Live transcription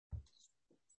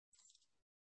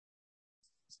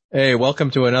Hey,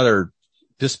 welcome to another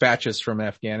Dispatches from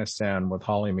Afghanistan with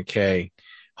Hollie McKay.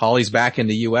 Hollie's back in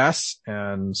the U.S.,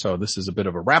 and so this is a bit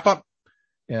of a wrap-up,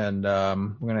 and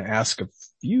I'm going to ask a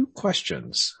few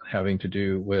questions having to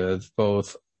do with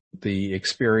both the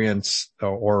experience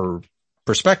or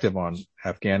perspective on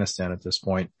Afghanistan at this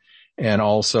point, and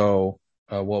also,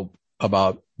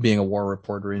 about being a war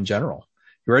reporter in general.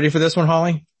 You ready for this one,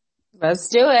 Hollie? Let's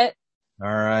do it. All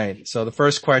right. So the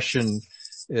first question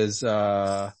is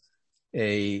a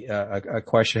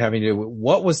question having to do with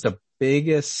what is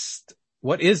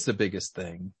the biggest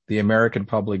thing the American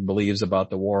public believes about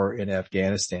the war in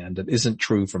Afghanistan that isn't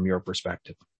true from your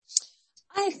perspective?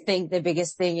 I think the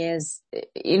biggest thing is,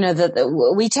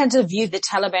 that we tend to view the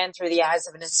Taliban through the eyes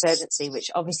of an insurgency,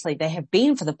 which obviously they have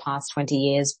been for the past 20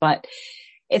 years, but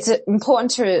it's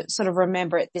important to sort of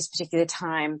remember at this particular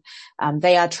time,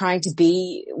 they are trying to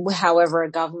be, however, a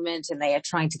government, and they are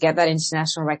trying to get that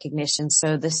international recognition.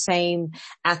 So the same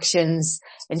actions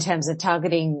in terms of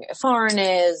targeting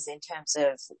foreigners, in terms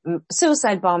of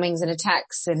suicide bombings and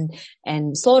attacks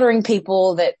and slaughtering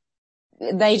people, that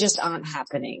they just aren't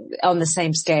happening on the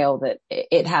same scale that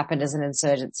it happened as an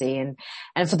insurgency.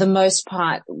 And for the most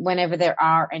part, whenever there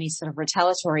are any sort of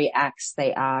retaliatory acts,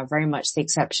 they are very much the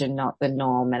exception, not the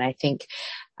norm. And I think,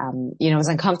 as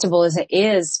uncomfortable as it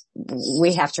is,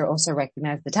 we have to also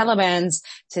recognize the Taliban's,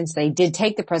 since they did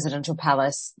take the presidential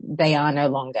palace, they are no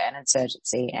longer an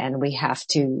insurgency, and we have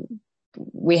to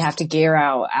gear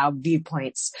our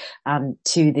viewpoints,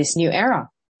 to this new era.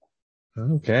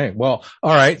 Okay. Well,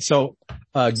 all right. So,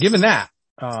 given that,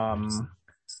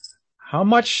 how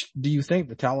much do you think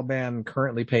the Taliban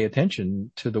currently pay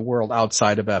attention to the world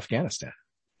outside of Afghanistan?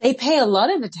 They pay a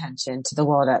lot of attention to the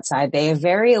world outside. They are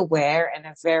very aware and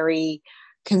are very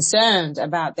concerned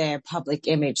about their public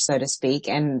image, so to speak.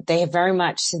 And they have very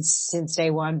much since day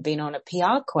one been on a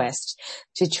PR quest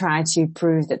to try to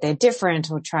prove that they're different,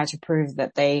 or try to prove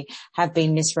that they have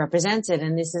been misrepresented.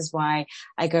 And this is why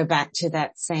I go back to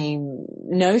that same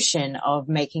notion of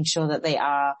making sure that they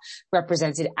are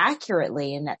represented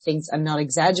accurately, and that things are not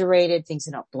exaggerated, things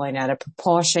are not blown out of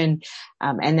proportion,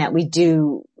 and that we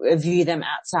do view them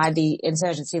outside the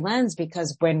insurgency lens,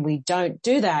 because when we don't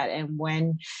do that, and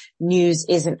when news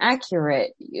isn't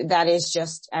accurate, that is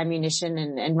just ammunition,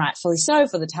 and rightfully so,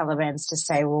 for the Taliban to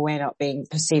say, well, we're not being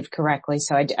perceived correctly.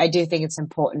 So I do think it's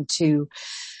important to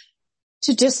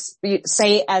just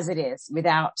say it as it is,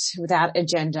 without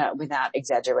agenda, without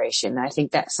exaggeration. I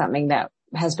think that's something that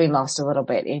has been lost a little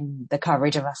bit in the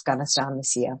coverage of Afghanistan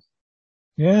this year.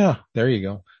 Yeah, there you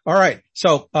go. All right.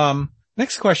 So,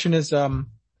 next question is,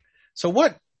 so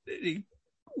what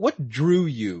drew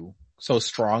you so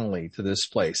strongly to this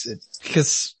place?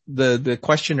 Because the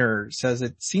questioner says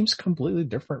it seems completely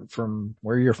different from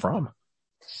where you're from.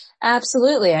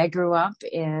 Absolutely. I grew up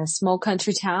in a small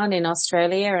country town in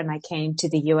Australia, and I came to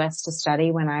the US to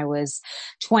study when I was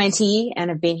 20,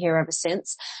 and have been here ever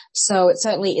since. So it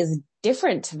certainly is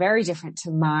different, very different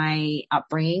to my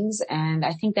upbringings. And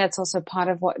I think that's also part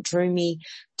of what drew me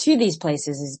to these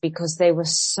places, is because they were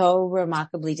so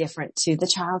remarkably different to the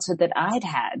childhood that I'd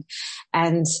had.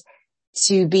 And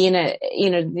to be in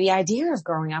the idea of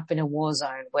growing up in a war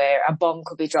zone where a bomb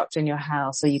could be dropped in your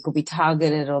house, or you could be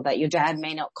targeted, or that your dad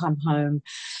may not come home.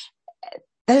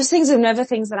 Those things are never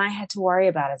things that I had to worry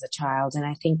about as a child. And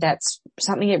I think that's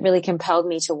something that really compelled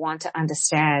me to want to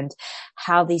understand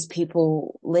how these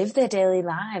people live their daily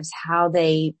lives, how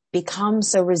they become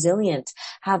so resilient,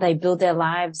 how they build their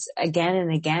lives again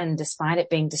and again, despite it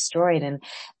being destroyed. And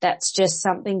that's just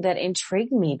something that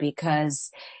intrigued me, because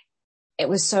it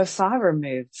was so far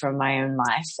removed from my own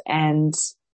life. And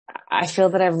I feel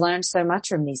that I've learned so much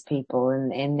from these people,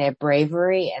 and their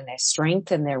bravery and their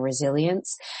strength and their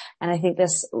resilience. And I think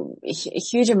there's a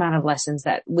huge amount of lessons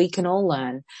that we can all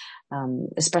learn,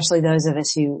 especially those of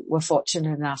us who were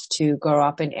fortunate enough to grow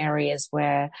up in areas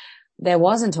where there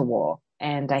wasn't a war.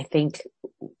 And I think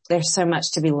there's so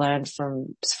much to be learned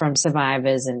from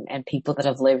survivors and people that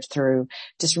have lived through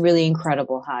just really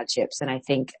incredible hardships. And I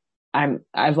think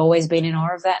I've always been in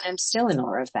awe of that, and I'm still in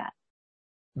awe of that.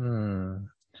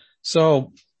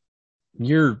 So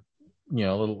you're,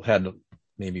 had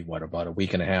maybe about a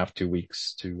week and a half, 2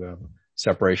 weeks to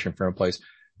separation from a place.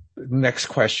 Next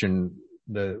question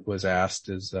that was asked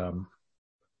is,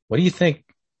 what do you think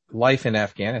life in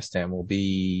Afghanistan will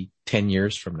be 10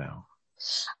 years from now?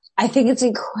 I think it's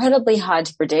incredibly hard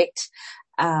to predict.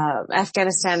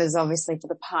 Afghanistan has obviously for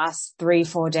the past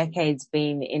 3-4 decades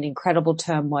been in incredible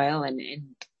turmoil and in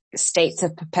states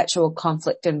of perpetual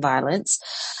conflict and violence.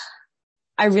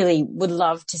 I really would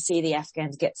love to see the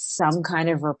Afghans get some kind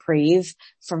of reprieve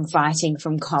from fighting,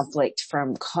 from conflict,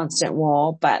 from constant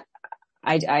war. But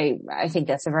I think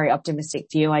that's a very optimistic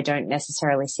view. I don't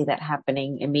necessarily see that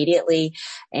happening immediately.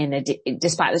 And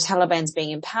despite the Taliban's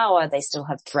being in power, they still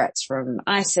have threats from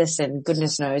ISIS, and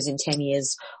goodness knows in 10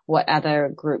 years what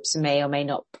other groups may or may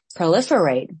not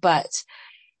proliferate. But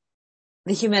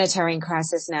the humanitarian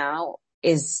crisis now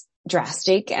is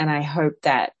drastic, and I hope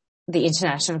that the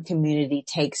international community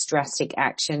takes drastic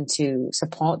action to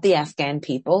support the Afghan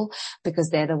people, because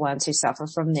they're the ones who suffer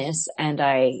from this. And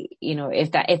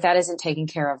if that isn't taken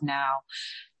care of now,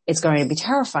 it's going to be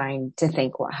terrifying to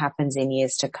think what happens in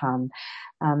years to come.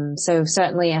 So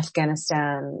certainly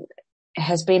Afghanistan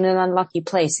has been an unlucky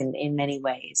place in many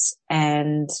ways.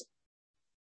 And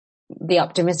the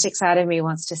optimistic side of me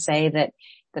wants to say that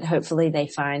hopefully they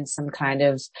find some kind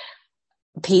of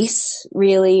peace,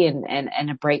 really, and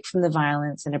a break from the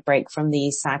violence and a break from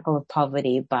the cycle of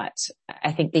poverty. But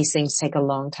I think these things take a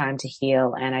long time to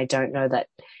heal, and I don't know that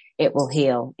it will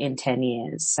heal in 10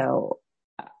 years. So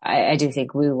I do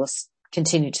think we will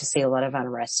continue to see a lot of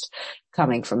unrest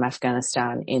coming from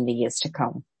Afghanistan in the years to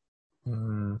come.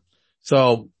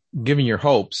 So given your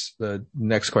hopes, the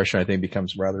next question I think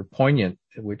becomes rather poignant,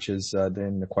 which is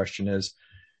then the question is,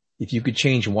 if you could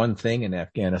change one thing in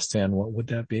Afghanistan, what would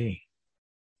that be?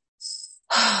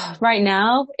 Right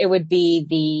now, it would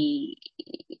be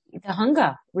the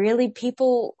hunger. Really,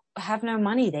 people have no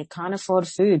money. They can't afford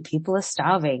food. People are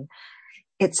starving.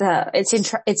 It's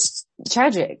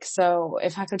tragic. So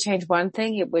if I could change one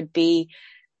thing, it would be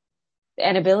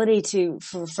an ability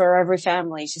for every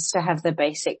family just to have the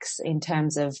basics in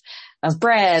terms of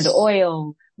bread,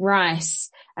 oil, rice,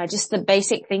 just the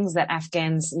basic things that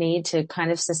Afghans need to kind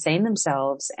of sustain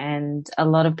themselves. And a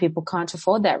lot of people can't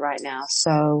afford that right now.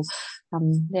 So,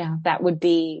 that would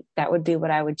be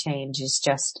what I would change,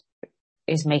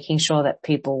 is making sure that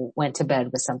people went to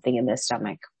bed with something in their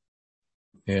stomach.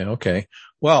 Yeah. Okay.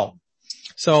 Well,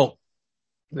 so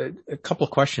a couple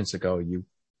of questions ago, you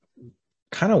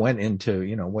kind of went into,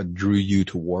 what drew you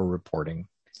to war reporting.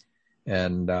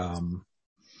 And,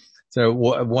 so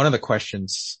one of the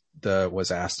questions that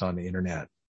was asked on the internet,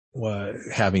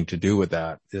 having to do with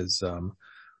that is,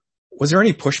 was there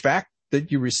any pushback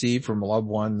that you received from loved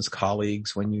ones,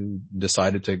 colleagues, when you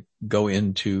decided to go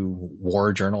into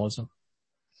war journalism?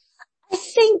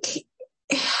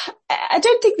 I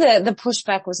don't think the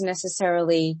pushback was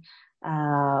necessarily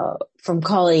from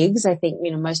colleagues. I think,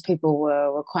 most people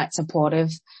were quite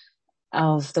supportive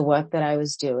of the work that I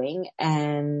was doing.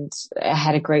 And I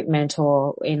had a great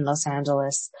mentor in Los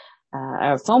Angeles,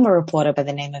 a former reporter by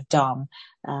the name of Dom,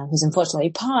 who's unfortunately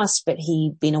passed, but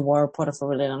he'd been a war reporter for a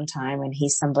really long time. And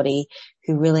he's somebody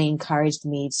who really encouraged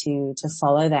me to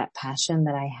follow that passion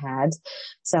that I had.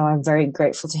 So I'm very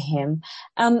grateful to him.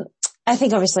 I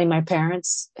think obviously my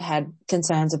parents had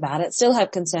concerns about it, still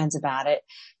have concerns about it.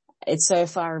 It's so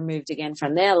far removed again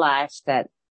from their life that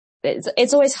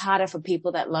it's always harder for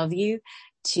people that love you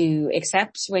to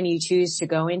accept when you choose to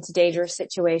go into dangerous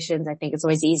situations. I think it's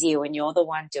always easier when you're the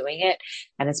one doing it,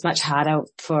 and it's much harder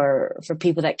for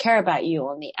people that care about you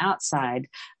on the outside,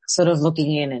 sort of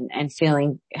looking in and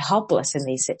feeling helpless in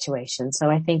these situations. So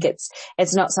I think it's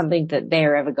not something that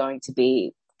they're ever going to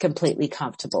be completely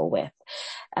comfortable with.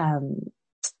 And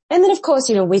then of course,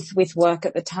 with work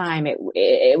at the time,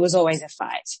 it was always a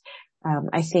fight.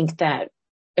 I think that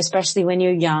especially when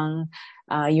you're young,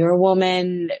 you're a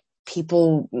woman,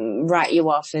 people write you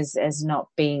off as not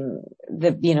being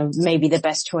maybe the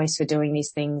best choice for doing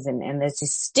these things. And there's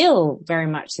still very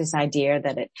much this idea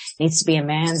that it needs to be a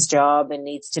man's job and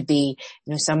needs to be,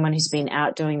 someone who's been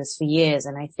out doing this for years.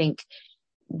 And I think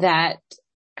that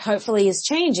hopefully is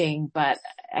changing, but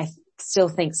I still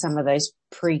think some of those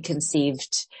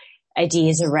preconceived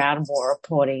ideas around war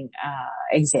reporting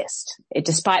exist,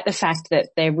 despite the fact that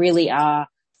there really are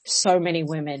so many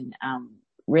women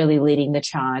really leading the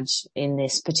charge in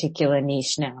this particular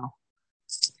niche now.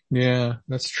 Yeah,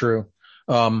 that's true.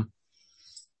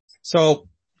 So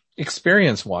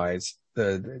experience-wise,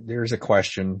 there's a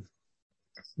question.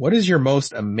 What is your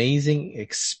most amazing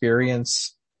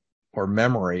experience or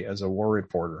memory as a war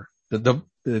reporter?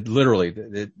 Literally,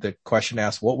 the question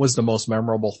asks, what was the most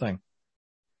memorable thing?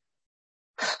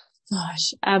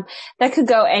 Gosh, that could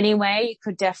go any way. You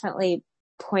could definitely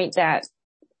point that,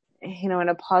 in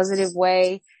a positive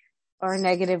way or a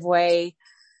negative way,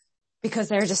 because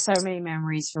there are just so many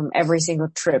memories from every single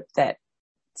trip that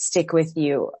stick with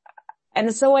you.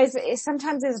 And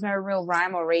sometimes there's no real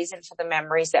rhyme or reason for the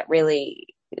memories that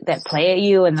play at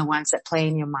you, and the ones that play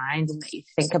in your mind and that you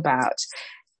think about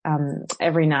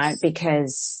every night,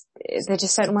 because they're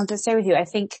just certain ones that stay with you. I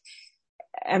think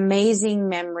amazing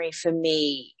memory for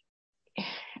me,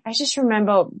 I just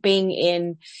remember being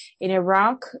in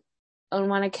Iraq on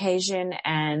one occasion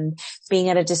and being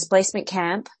at a displacement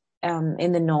camp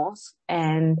in the north,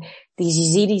 and these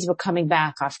Yazidis were coming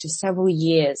back after several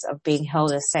years of being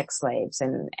held as sex slaves,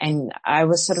 and I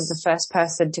was sort of the first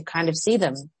person to kind of see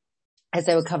them as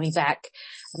they were coming back.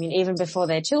 I mean, even before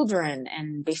their children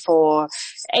and before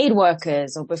aid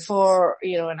workers or before,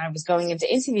 and I was going in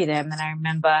to interview them, and I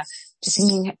remember just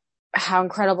thinking how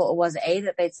incredible it was, A,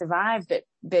 that they'd survived,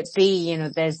 but B,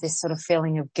 there's this sort of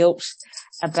feeling of guilt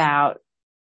about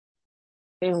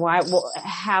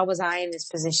how was I in this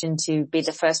position to be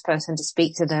the first person to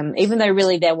speak to them, even though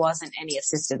really there wasn't any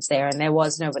assistance there and there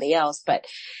was nobody else. But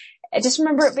I just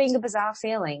remember it being a bizarre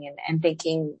feeling and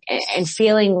thinking and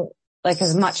feeling like,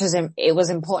 as much as it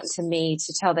was important to me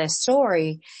to tell their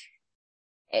story,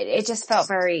 it felt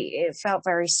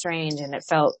very strange, and it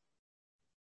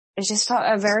just felt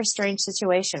a very strange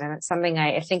situation. And it's something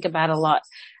I think about a lot.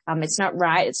 It's not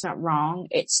right. It's not wrong.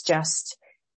 It's just,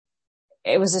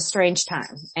 it was a strange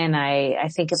time. And I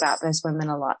think about those women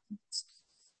a lot.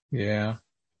 Yeah.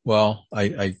 Well,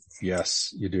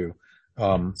 yes, you do.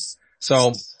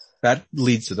 So that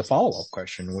leads to the follow-up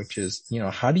question, which is,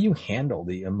 how do you handle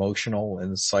the emotional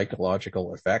and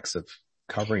psychological effects of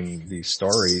covering these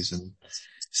stories and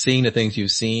seeing the things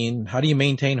you've seen? How do you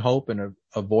maintain hope and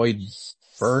avoid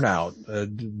burnout?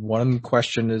 One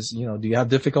question is, do you have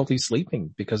difficulty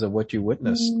sleeping because of what you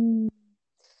witnessed?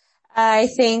 I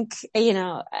think,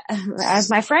 as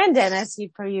my friend Dennis,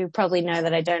 you probably know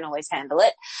that I don't always handle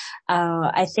it.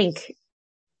 I think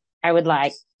I would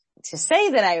like to say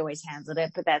that I always handled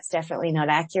it, but that's definitely not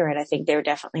accurate. I think there are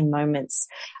definitely moments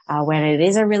when it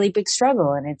is a really big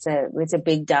struggle, and it's a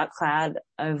big dark cloud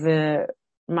over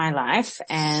my life,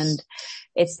 and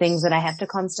it's things that I have to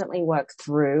constantly work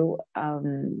through.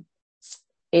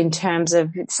 In terms of,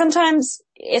 sometimes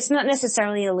it's not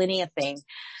necessarily a linear thing.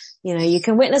 You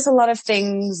can witness a lot of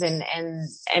things and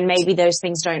maybe those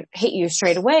things don't hit you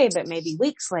straight away, but maybe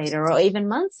weeks later or even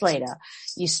months later,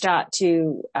 you start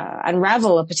to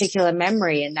unravel a particular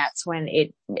memory, and that's when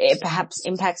it perhaps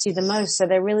impacts you the most. So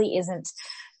there really isn't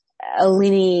a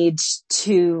lineage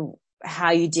to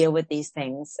how you deal with these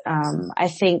things. I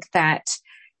think that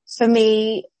for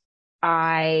me,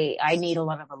 I need a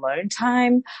lot of alone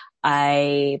time.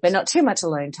 But not too much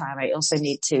alone time. I also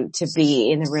need to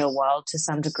be in the real world to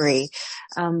some degree.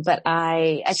 But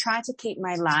I try to keep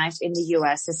my life in the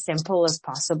US as simple as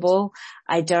possible.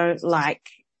 I don't like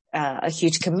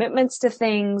huge commitments to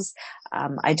things.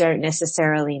 I don't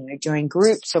necessarily join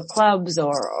groups or clubs,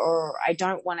 or I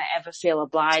don't want to ever feel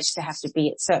obliged to have to be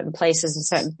at certain places and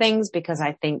certain things, because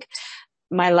I think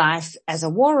my life as a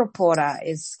war reporter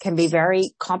can be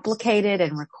very complicated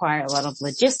and require a lot of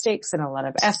logistics and a lot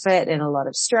of effort and a lot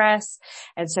of stress.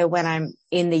 And so when I'm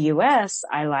in the US,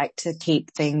 I like to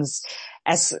keep things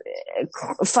as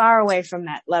far away from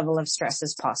that level of stress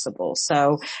as possible.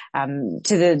 So, to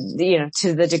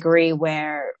the degree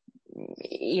where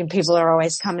people are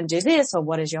always, come and do this, or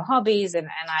what is your hobbies? And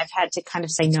I've had to kind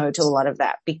of say no to a lot of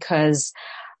that, because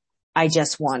I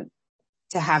just want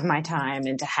to have my time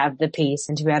and to have the peace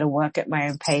and to be able to work at my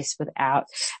own pace without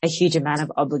a huge amount of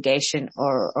obligation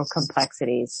or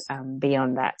complexities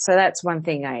beyond that. So that's one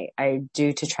thing I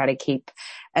do to try to keep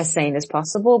as sane as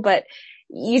possible. But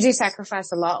you do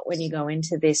sacrifice a lot when you go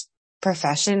into this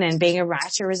profession, and being a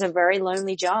writer is a very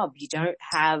lonely job. You don't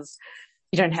have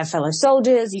fellow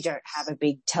soldiers. You don't have a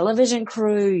big television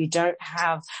crew. You don't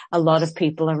have a lot of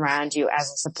people around you as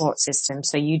a support system.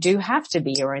 So you do have to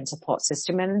be your own support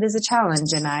system, and it is a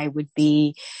challenge. And I'd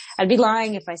be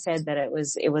lying if I said that it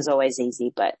was always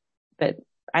easy, but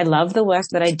I love the work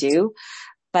that I do,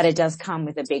 but it does come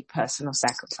with a big personal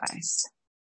sacrifice.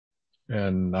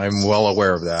 And I'm well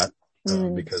aware of that,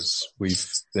 because we've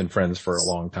been friends for a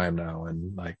long time now.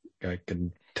 And I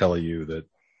can tell you that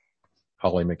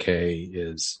Hollie McKay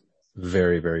is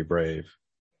very, very brave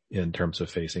in terms of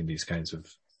facing these kinds of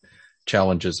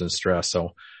challenges and stress.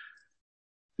 So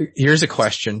here's a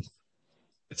question,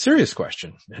 a serious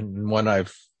question, and one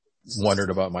I've wondered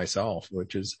about myself,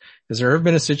 which is, has there ever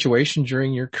been a situation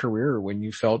during your career when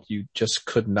you felt you just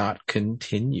could not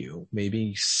continue?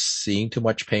 Maybe seeing too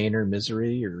much pain or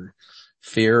misery or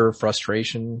fear or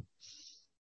frustration?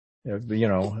 Have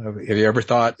you ever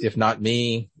thought, if not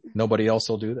me, nobody else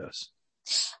will do this?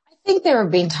 I think there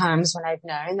have been times when I've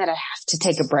known that I have to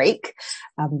take a break,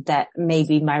 that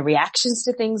maybe my reactions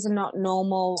to things are not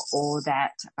normal, or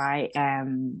that I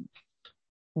am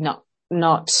not,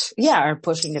 or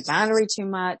pushing the boundary too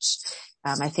much.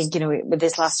 I think, with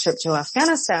this last trip to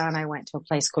Afghanistan, I went to a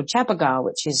place called Chapagar,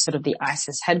 which is sort of the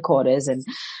ISIS headquarters,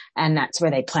 and that's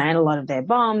where they plant a lot of their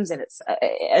bombs, and it's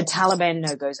a Taliban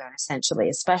no-go zone, essentially,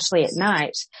 especially at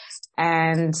night.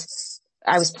 And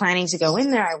I was planning to go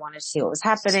in there. I wanted to see what was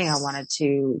happening. I wanted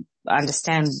to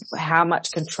understand how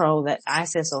much control that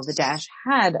ISIS or the Daesh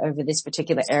had over this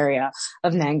particular area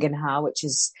of Nangarhar, which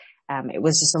is, it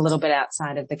was just a little bit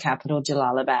outside of the capital,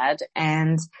 Jalalabad.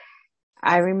 And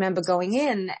I remember going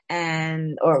in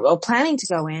or planning to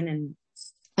go in,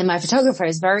 and my photographer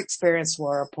is very experienced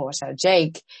war reporter,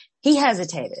 Jake. He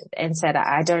hesitated and said,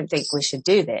 I don't think we should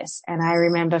do this. And I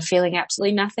remember feeling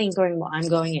absolutely nothing, going, well, I'm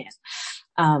going in.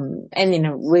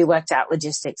 And we worked out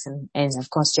logistics, and of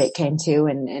course Jake came too,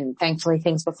 and thankfully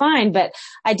things were fine. But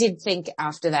I did think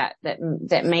after that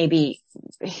maybe,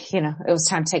 it was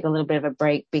time to take a little bit of a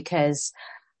break, because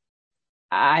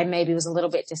I maybe was a little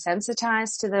bit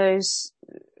desensitized to those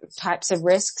types of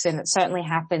risks. And it certainly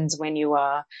happens when you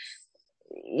are,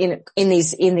 in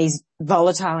these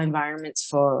volatile environments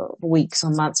for weeks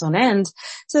or months on end.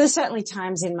 So there's certainly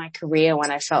times in my career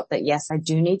when I felt that, yes, I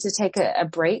do need to take a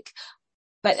break,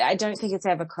 but I don't think it's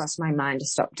ever crossed my mind to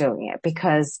stop doing it,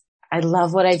 because I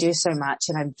love what I do so much,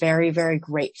 and I'm very, very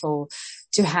grateful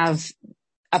to have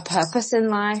a purpose in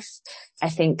life. I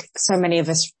think so many of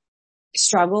us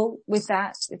struggle with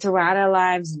that throughout our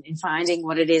lives, and in finding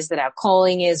what it is that our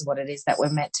calling is, what it is that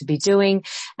we're meant to be doing.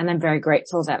 And I'm very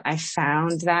grateful that I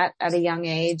found that at a young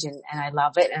age, and I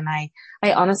love it. And I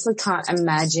honestly can't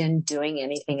imagine doing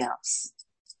anything else.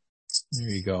 There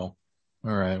you go.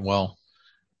 All right. Well,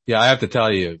 yeah, I have to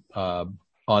tell you, on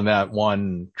that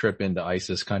one trip into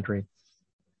ISIS country,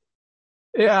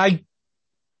 yeah,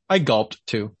 I gulped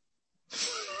too.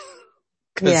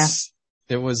 Cause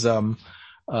it was,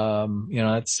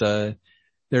 it's, there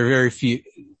are very few,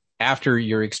 after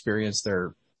your experience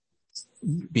there,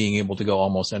 being able to go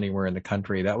almost anywhere in the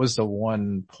country, that was the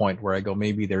one point where I go,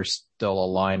 maybe there's still a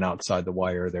line outside the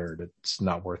wire there that's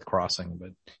not worth crossing, but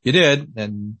you did,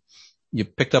 and you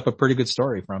picked up a pretty good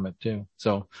story from it too.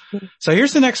 So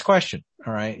here's the next question.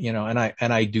 All right.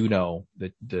 And I do know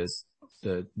that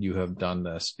you have done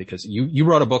this because you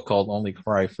wrote a book called Only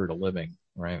Cry for the Living,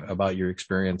 right? About your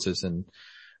experiences in,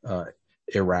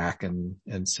 Iraq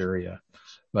and Syria.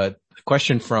 But the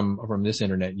question from this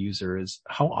internet user is,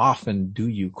 how often do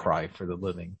you cry for the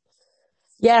living?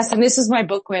 Yes, and this is my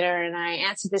book winner, and I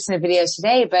answered this in a video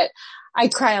today, but I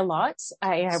cry a lot.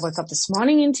 I woke up this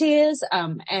morning in tears,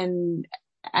 and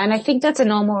I think that's a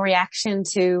normal reaction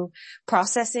to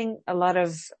processing a lot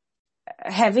of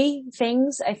heavy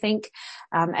things, I think.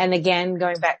 And again,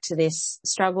 going back to this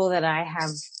struggle that I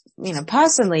have,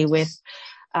 personally with,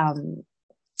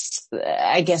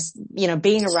 I guess,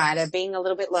 being a writer, being a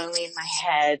little bit lonely in my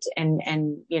head, and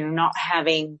not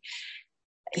having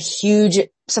a huge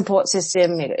support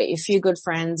system, a few good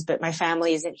friends, but my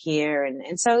family isn't here.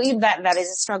 And so that is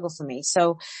a struggle for me.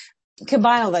 So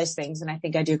combine all those things, and I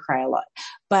think I do cry a lot.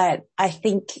 But I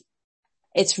think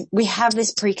we have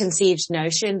this preconceived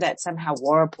notion that somehow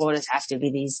war reporters have to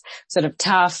be these sort of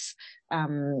tough,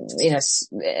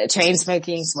 chain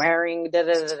smoking, swearing,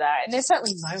 And there's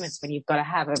certainly moments when you've got to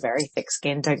have a very thick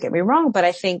skin, don't get me wrong, but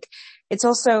I think it's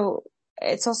also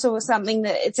something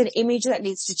that it's an image that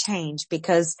needs to change,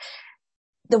 because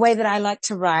the way that I like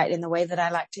to write and the way that I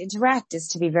like to interact is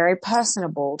to be very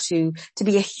personable, to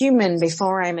be a human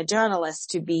before I'm a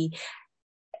journalist, to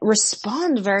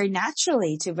respond very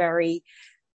naturally to very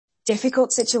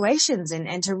difficult situations,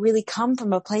 and to really come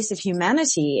from a place of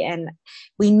humanity. And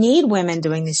we need women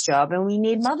doing this job, and we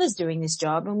need mothers doing this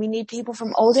job, and we need people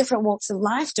from all different walks of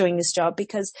life doing this job,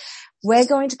 because we're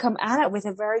going to come at it with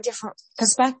a very different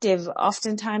perspective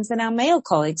oftentimes than our male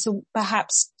colleagues, who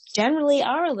perhaps generally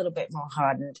are a little bit more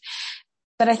hardened.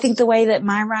 But I think the way that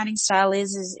my writing style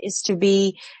is to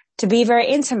be very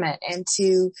intimate, and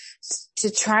to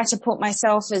try to put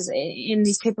myself in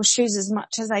these people's shoes as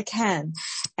much as I can.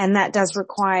 And that does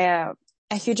require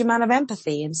a huge amount of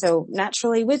empathy. And so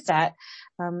naturally with that,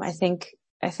 I think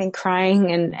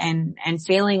crying and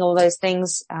feeling all those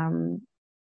things,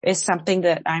 is something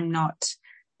that I'm not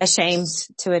ashamed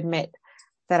to admit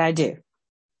that I do.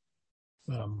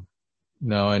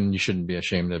 No, and you shouldn't be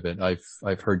ashamed of it.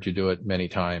 I've heard you do it many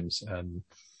times, and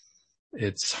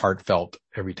it's heartfelt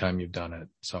every time you've done it.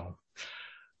 So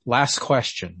last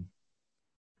question.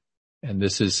 And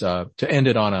this is, to end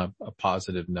it on a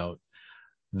positive note.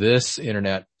 This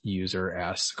internet user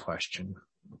asks the question,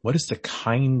 what is the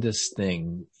kindest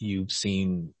thing you've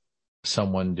seen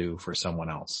someone do for someone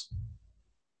else?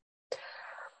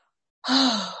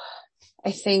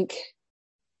 I think,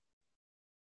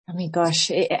 I mean, gosh,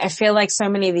 I feel like so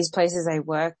many of these places I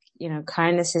work,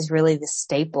 kindness is really the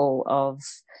staple of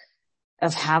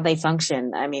how they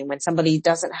function. I mean, when somebody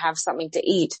doesn't have something to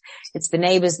eat, it's the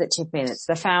neighbors that chip in. It's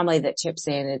the family that chips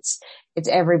in. It's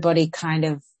everybody kind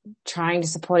of trying to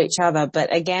support each other.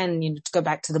 But again, to go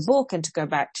back to the book and to go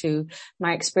back to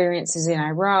my experiences in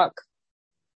Iraq,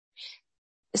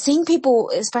 seeing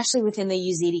people, especially within the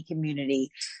Yazidi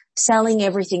community, selling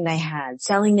everything they had,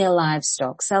 selling their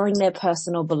livestock, selling their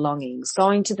personal belongings,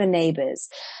 going to the neighbors,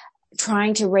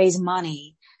 trying to raise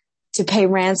money to pay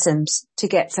ransoms to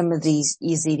get some of these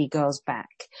Yazidi girls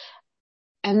back.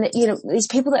 And, these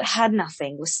people that had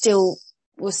nothing were still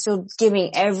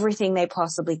giving everything they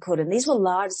possibly could. And these were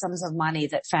large sums of money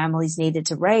that families needed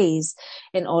to raise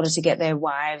in order to get their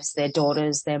wives, their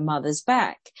daughters, their mothers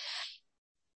back.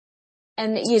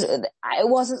 And, it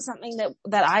wasn't something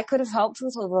that I could have helped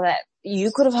with or that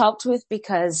you could have helped with,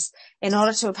 because in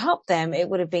order to have helped them, it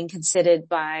would have been considered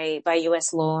by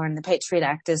US law and the Patriot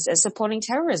Act as supporting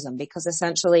terrorism, because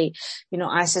essentially,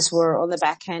 ISIS were on the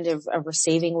back end of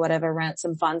receiving whatever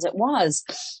ransom funds it was.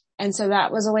 And so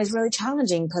that was always really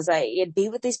challenging, because you'd be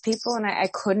with these people and I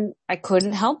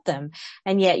couldn't help them.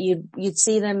 And yet you'd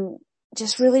see them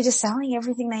just selling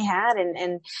everything they had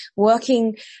and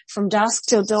working from dusk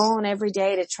till dawn every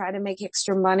day to try to make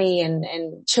extra money,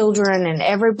 and children and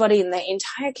everybody in the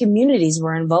entire communities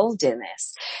were involved in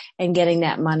this and getting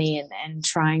that money and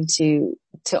trying to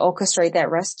orchestrate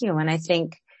that rescue. And I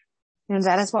think,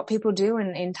 that is what people do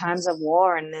in times of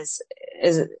war, and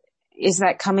is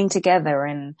that coming together.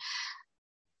 And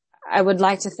I would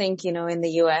like to think, in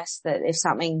the US, that if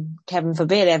something, heaven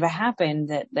forbid, ever happened,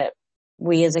 that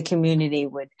we as a community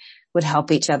would help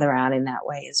each other out in that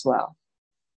way as well.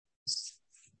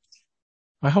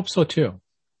 I hope so too.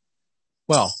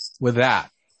 Well, with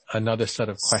that, another set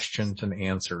of questions and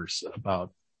answers about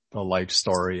the life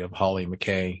story of Hollie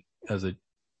McKay as a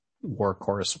war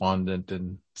correspondent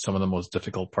in some of the most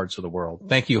difficult parts of the world.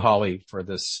 Thank you, Hollie, for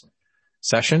this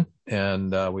session,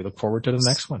 and we look forward to the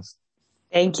next one.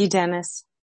 Thank you, Dennis.